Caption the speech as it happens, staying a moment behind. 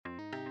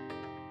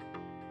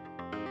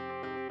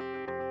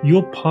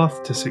Your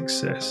path to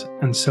success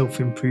and self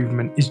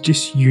improvement is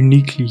just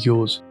uniquely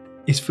yours.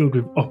 It's filled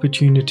with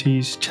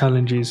opportunities,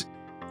 challenges,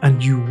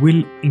 and you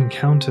will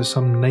encounter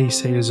some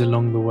naysayers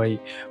along the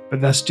way,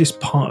 but that's just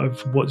part of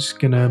what's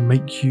going to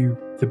make you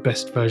the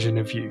best version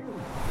of you.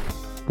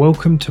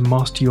 Welcome to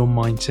Master Your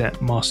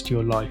Mindset, Master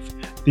Your Life.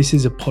 This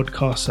is a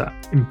podcast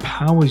that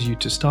empowers you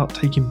to start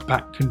taking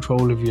back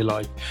control of your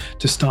life,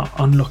 to start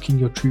unlocking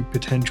your true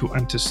potential,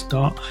 and to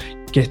start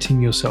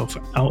getting yourself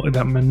out of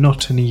that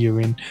monotony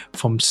you're in,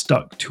 from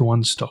stuck to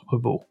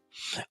unstoppable.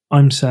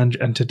 I'm Sanj,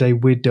 and today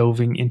we're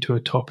delving into a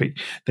topic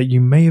that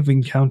you may have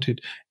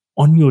encountered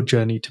on your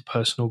journey to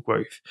personal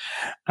growth,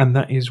 and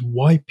that is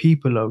why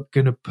people are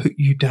going to put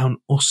you down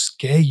or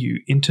scare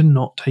you into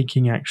not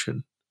taking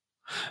action.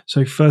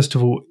 So first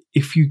of all,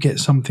 if you get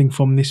something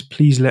from this,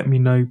 please let me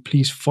know.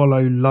 Please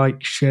follow,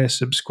 like, share,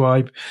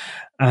 subscribe.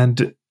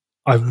 And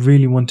I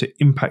really want to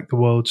impact the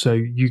world, so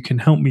you can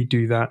help me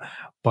do that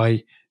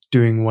by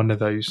doing one of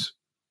those.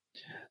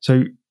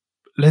 So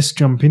let's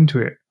jump into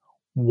it.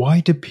 Why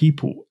do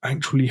people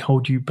actually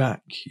hold you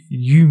back?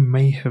 You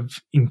may have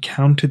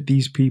encountered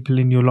these people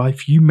in your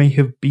life. You may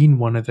have been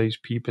one of those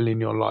people in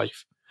your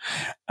life.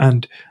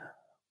 And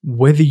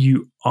whether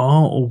you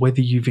are or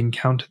whether you've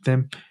encountered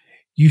them,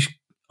 you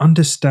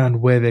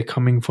understand where they're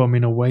coming from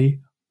in a way,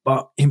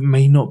 but it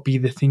may not be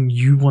the thing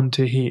you want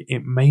to hear.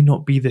 It may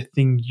not be the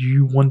thing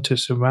you want to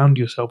surround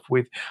yourself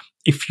with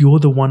if you're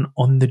the one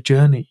on the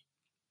journey.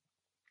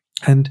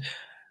 And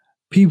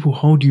people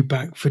hold you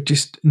back for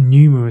just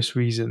numerous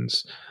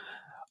reasons.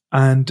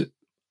 And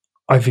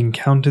I've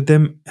encountered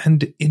them,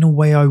 and in a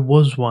way I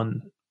was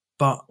one.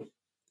 But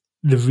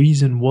the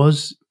reason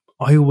was,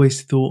 I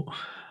always thought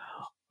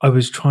I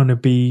was trying to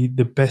be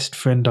the best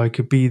friend I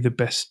could be, the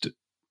best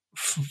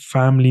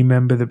family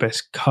member, the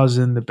best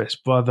cousin, the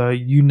best brother,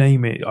 you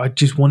name it. I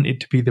just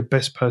wanted to be the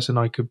best person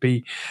I could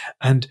be.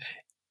 And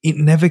it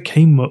never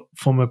came up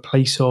from a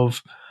place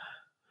of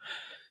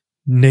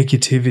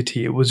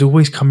negativity. It was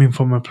always coming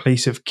from a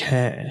place of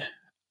care.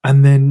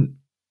 And then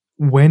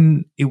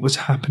when it was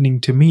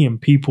happening to me and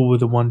people were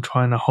the one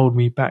trying to hold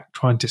me back,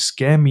 trying to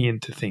scare me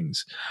into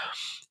things,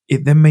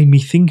 it then made me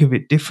think of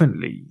it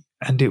differently.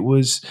 And it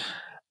was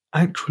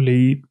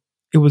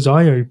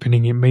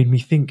eye-opening. It made me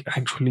think,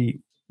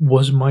 actually,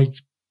 was my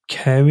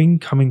caring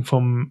coming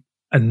from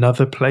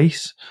another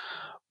place?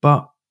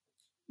 But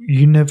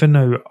you never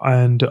know.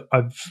 And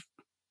I've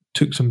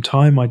took some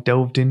time, I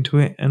delved into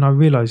it, and I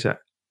realized that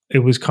it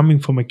was coming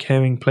from a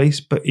caring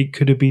place, but it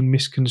could have been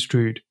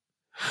misconstrued.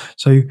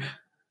 So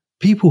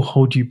people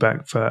hold you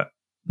back for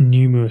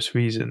numerous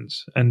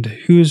reasons. And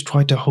who has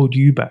tried to hold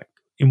you back?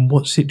 In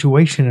what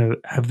situation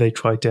have they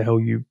tried to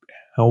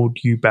hold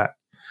you back?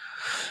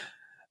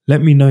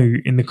 Let me know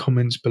in the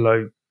comments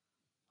below.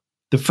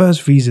 The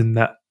first reason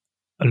that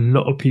a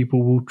lot of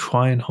people will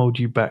try and hold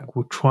you back,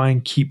 will try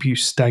and keep you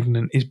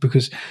stagnant, is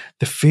because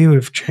the fear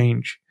of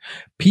change.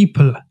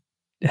 People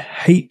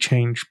hate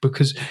change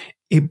because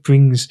it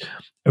brings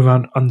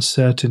around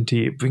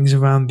uncertainty, it brings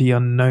around the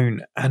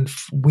unknown. And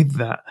with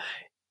that,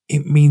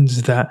 it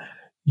means that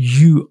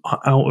you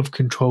are out of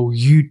control.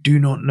 You do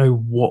not know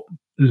what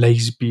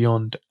lays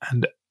beyond.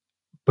 And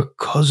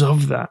because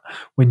of that,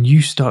 when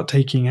you start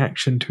taking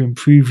action to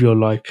improve your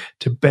life,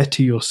 to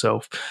better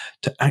yourself,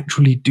 to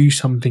actually do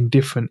something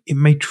different, it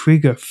may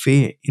trigger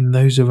fear in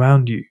those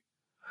around you.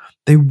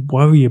 They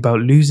worry about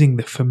losing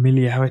the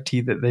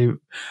familiarity that they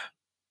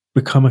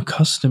become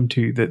accustomed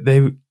to, that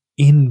they're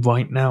in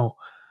right now.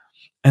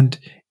 And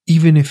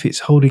even if it's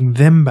holding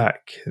them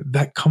back,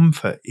 that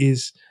comfort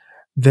is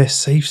their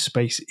safe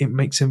space. It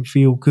makes them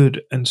feel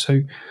good. And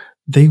so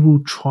they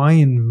will try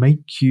and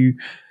make you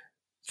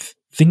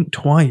think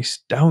twice,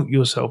 doubt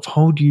yourself,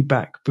 hold you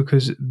back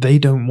because they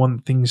don't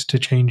want things to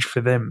change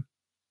for them.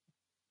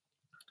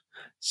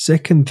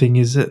 Second thing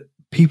is that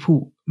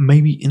people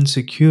may be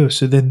insecure,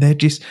 so then they're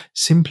just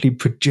simply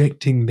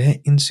projecting their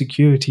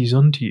insecurities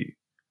onto you.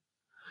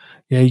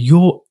 Yeah,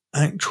 your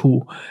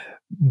actual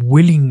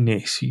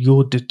willingness,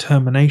 your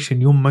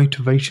determination, your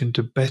motivation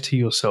to better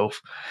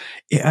yourself,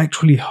 it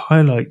actually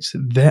highlights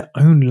their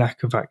own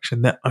lack of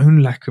action, their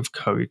own lack of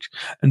courage.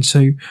 And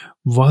so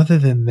rather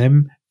than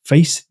them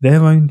face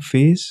their own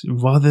fears,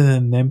 rather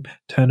than them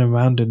turn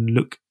around and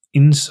look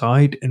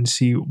inside and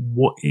see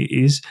what it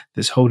is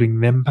that's holding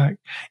them back,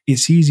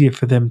 it's easier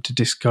for them to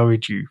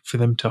discourage you, for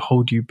them to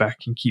hold you back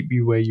and keep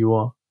you where you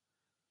are.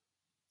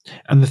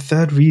 And the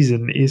third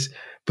reason is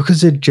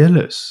because they're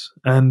jealous.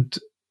 And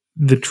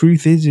the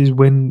truth is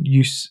when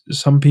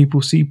some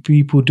people see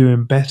people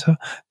doing better,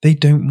 they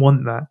don't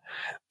want that.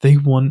 They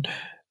want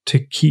to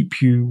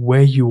keep you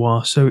where you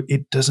are, so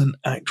it doesn't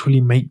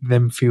actually make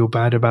them feel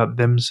bad about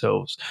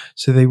themselves.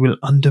 So they will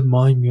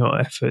undermine your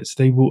efforts.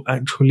 They will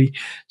actually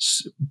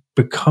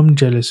become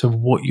jealous of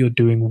what you're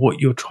doing, what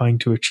you're trying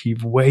to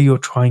achieve, where you're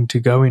trying to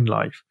go in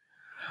life.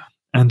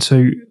 And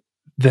so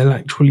they'll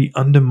actually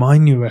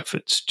undermine your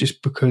efforts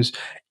just because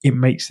it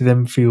makes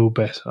them feel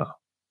better.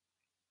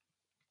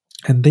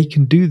 And they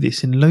can do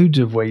this in loads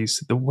of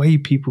ways. The way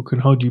people can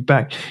hold you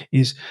back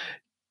is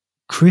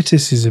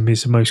Criticism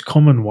is the most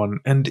common one,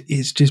 and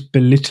it's just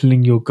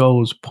belittling your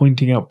goals,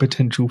 pointing out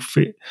potential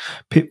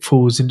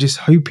pitfalls, and just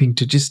hoping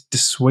to just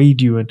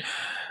dissuade you and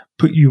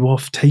put you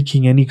off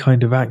taking any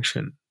kind of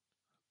action.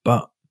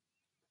 But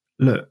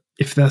look,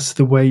 if that's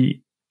the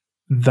way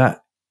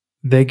that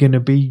they're going to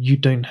be, you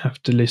don't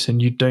have to listen.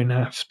 You don't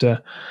have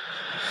to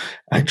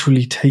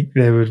actually take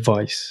their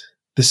advice.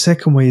 The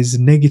second way is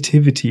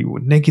negativity.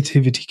 Well,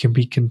 negativity can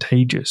be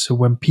contagious. So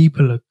when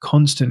people are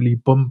constantly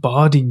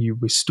bombarding you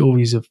with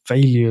stories of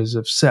failures,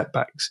 of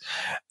setbacks,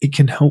 it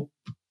can help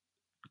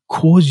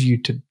cause you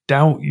to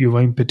doubt your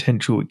own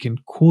potential. It can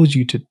cause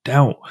you to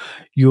doubt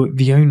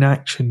the own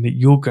action that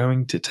you're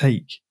going to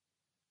take.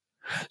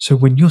 So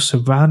when you're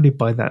surrounded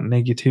by that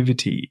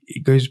negativity,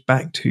 it goes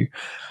back to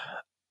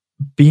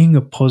being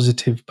a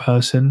positive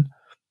person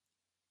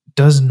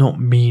does not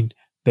mean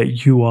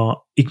that you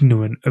are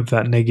ignorant of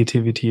that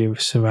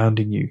negativity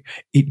surrounding you.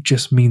 It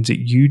just means that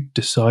you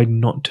decide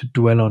not to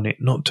dwell on it,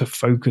 not to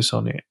focus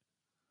on it.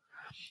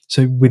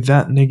 So with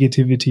that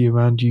negativity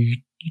around you,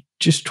 you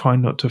just try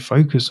not to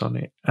focus on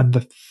it. And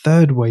the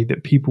third way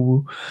that people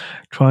will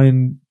try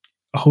and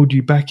hold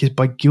you back is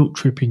by guilt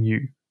tripping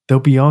you. They'll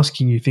be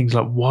asking you things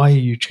like, why are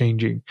you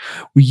changing?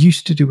 We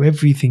used to do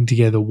everything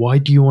together. Why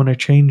do you want to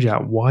change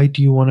that? Why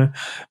do you want to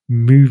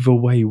move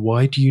away?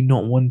 Why do you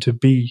not want to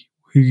be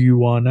who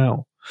you are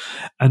now?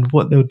 And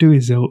what they'll do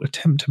is they'll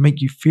attempt to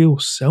make you feel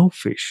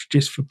selfish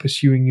just for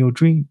pursuing your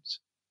dreams.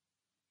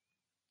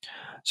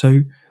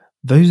 So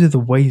those are the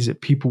ways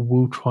that people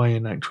will try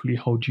and actually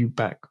hold you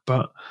back.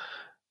 But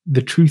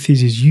the truth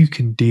is you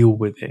can deal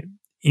with it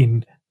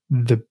in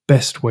the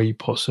best way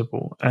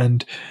possible.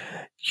 And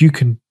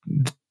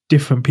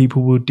different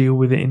people will deal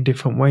with it in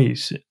different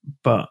ways.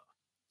 But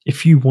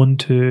if you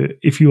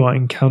are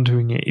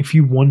encountering it, if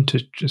you want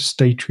to just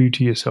stay true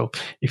to yourself,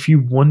 if you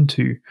want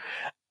to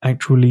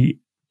actually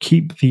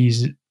keep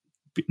these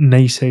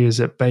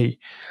naysayers at bay,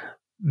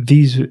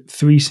 these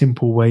 3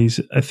 simple ways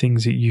are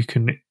things that you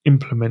can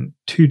implement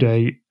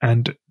today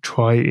and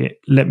try it.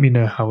 Let me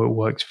know how it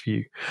works for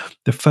you.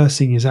 The first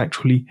thing is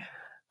actually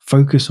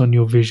focus on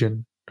your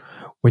vision.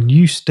 When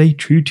you stay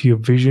true to your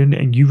vision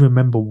and you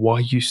remember why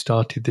you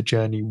started the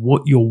journey,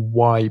 what your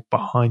why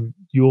behind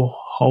your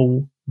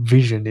whole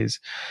vision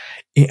is,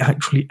 it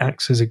actually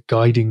acts as a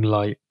guiding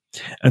light.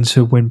 And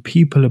so when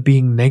people are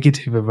being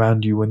negative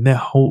around you, when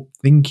they're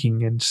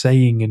thinking and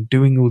saying and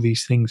doing all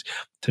these things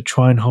to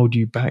try and hold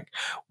you back,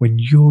 when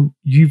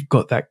you've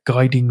got that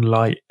guiding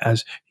light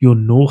as your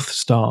North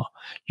Star,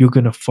 you're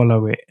going to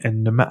follow it.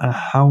 And no matter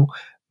how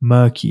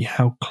murky,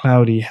 how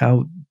cloudy,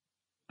 how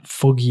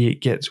foggy it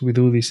gets with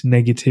all this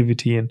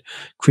negativity and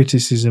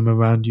criticism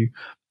around you,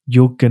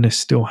 you're going to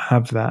still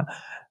have that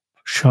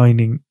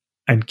shining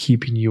and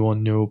keeping you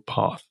on your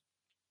path.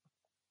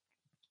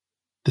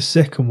 The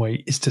second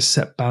way is to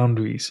set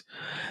boundaries.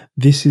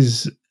 This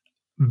is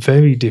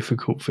very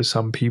difficult for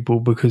some people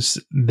because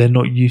they're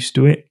not used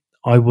to it.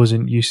 I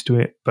wasn't used to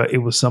it, but it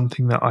was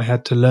something that I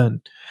had to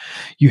learn.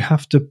 You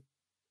have to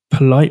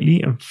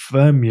politely and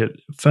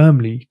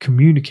firmly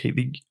communicate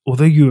that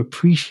although you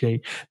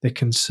appreciate their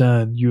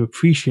concern, you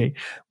appreciate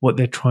what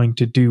they're trying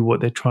to do,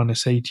 what they're trying to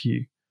say to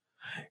you,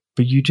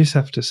 but you just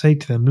have to say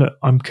to them, look,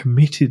 I'm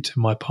committed to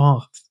my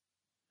path.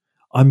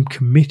 I'm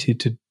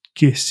committed to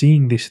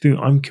seeing this through.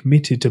 I'm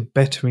committed to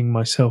bettering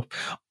myself,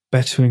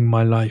 bettering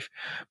my life,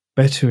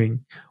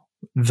 bettering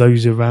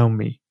those around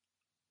me.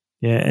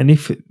 Yeah, and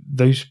if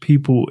those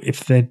people,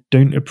 if they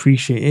don't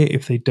appreciate it,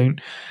 if they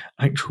don't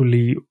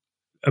actually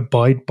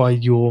abide by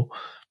your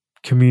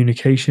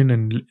communication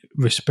and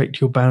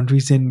respect your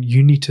boundaries, then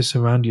you need to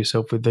surround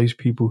yourself with those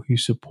people who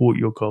support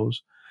your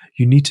goals.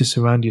 You need to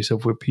surround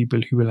yourself with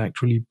people who will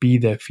actually be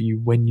there for you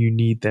when you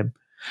need them.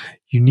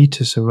 You need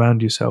to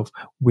surround yourself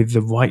with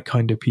the right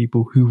kind of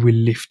people who will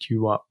lift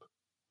you up.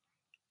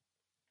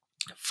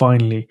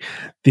 Finally,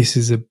 this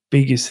is the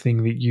biggest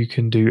thing that you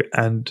can do,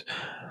 and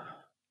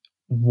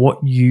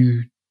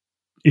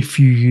if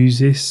you use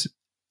this,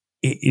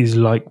 it is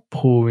like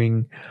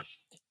pouring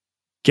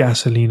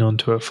gasoline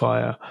onto a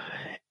fire.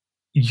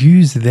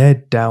 Use their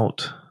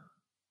doubt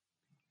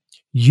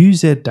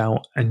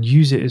and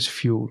use it as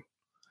fuel.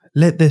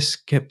 Let their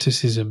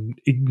skepticism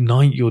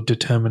ignite your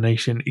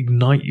determination,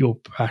 ignite your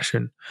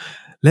passion.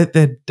 Let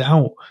their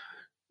doubt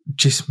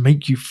just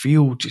make you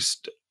feel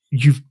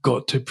you've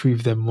got to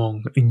prove them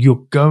wrong, and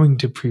you're going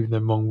to prove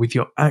them wrong with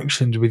your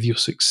actions, with your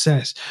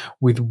success,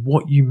 with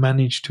what you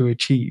manage to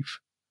achieve.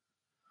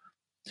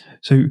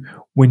 So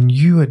when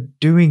you are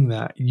doing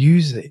that,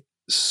 use it.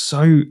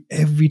 So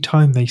every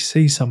time they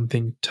say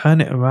something, turn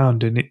it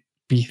around and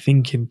be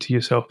thinking to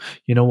yourself,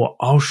 you know what,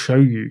 I'll show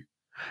you,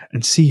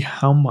 and see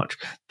how much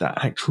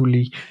that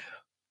actually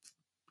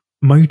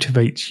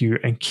motivates you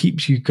and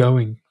keeps you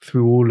going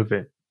through all of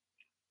it.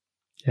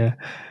 Yeah.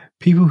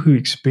 People who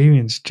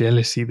experience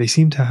jealousy, they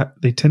tend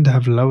to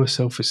have lower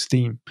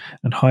self-esteem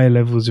and higher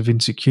levels of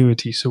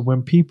insecurity. So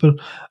when people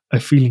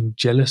are feeling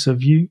jealous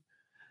of you,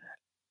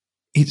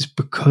 it's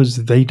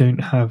because they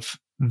don't have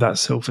that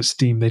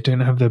self-esteem. They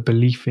don't have their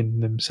belief in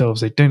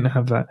themselves. They don't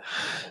have that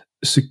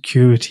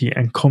security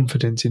and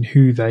confidence in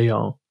who they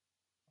are.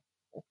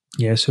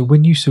 Yeah, so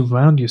when you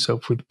surround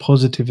yourself with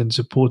positive and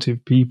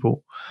supportive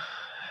people,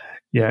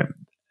 yeah,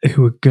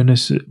 who are gonna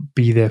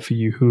be there for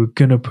you, who are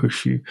gonna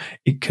push you,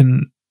 it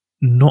can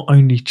not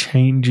only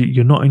change it,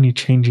 you're not only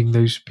changing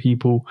those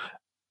people,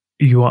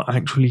 you are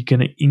actually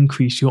gonna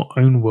increase your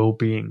own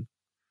well-being.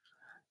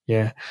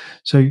 Yeah.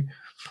 So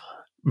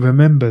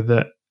remember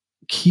that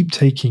keep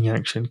taking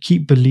action,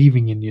 keep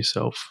believing in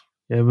yourself.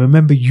 Yeah,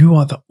 remember you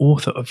are the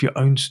author of your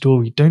own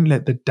story. Don't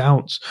let the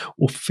doubts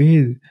or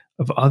fear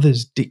of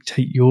others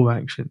dictate your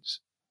actions.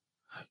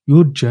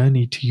 Your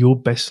journey to your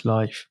best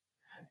life,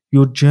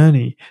 your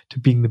journey to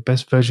being the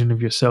best version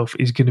of yourself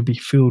is going to be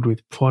filled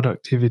with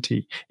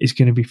productivity, is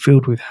going to be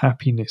filled with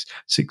happiness,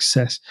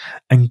 success,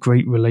 and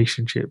great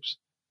relationships.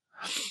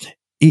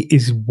 It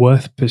is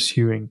worth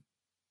pursuing.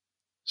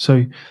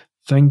 So,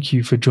 thank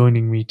you for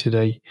joining me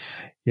today.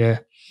 Yeah.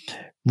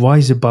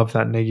 Rise above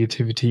that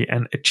negativity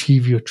and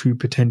achieve your true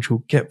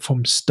potential. Get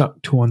from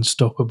stuck to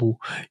unstoppable.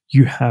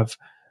 You have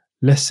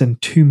less than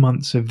 2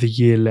 months of the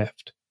year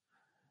left.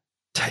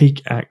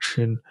 Take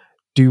action.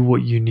 Do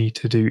what you need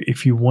to do.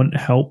 If you want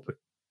help,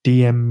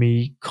 DM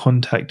me,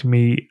 contact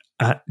me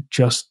at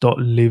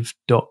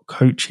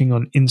just.live.coaching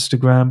on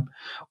Instagram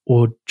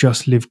or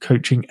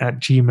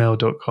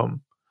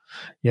justlivecoaching@gmail.com.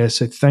 Yeah,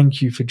 so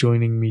thank you for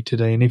joining me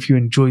today. And if you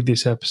enjoyed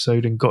this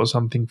episode and got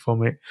something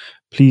from it,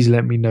 please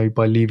let me know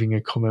by leaving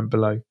a comment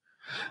below.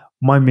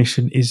 My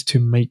mission is to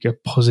make a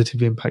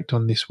positive impact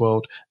on this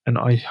world, and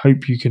I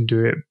hope you can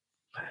do it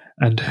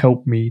and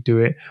help me do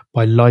it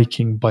by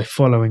liking, by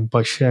following,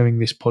 by sharing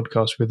this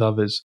podcast with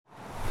others.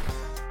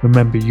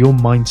 Remember, your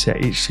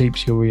mindset, it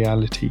shapes your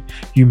reality.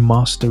 You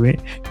master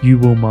it, you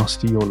will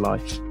master your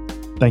life.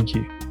 Thank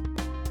you.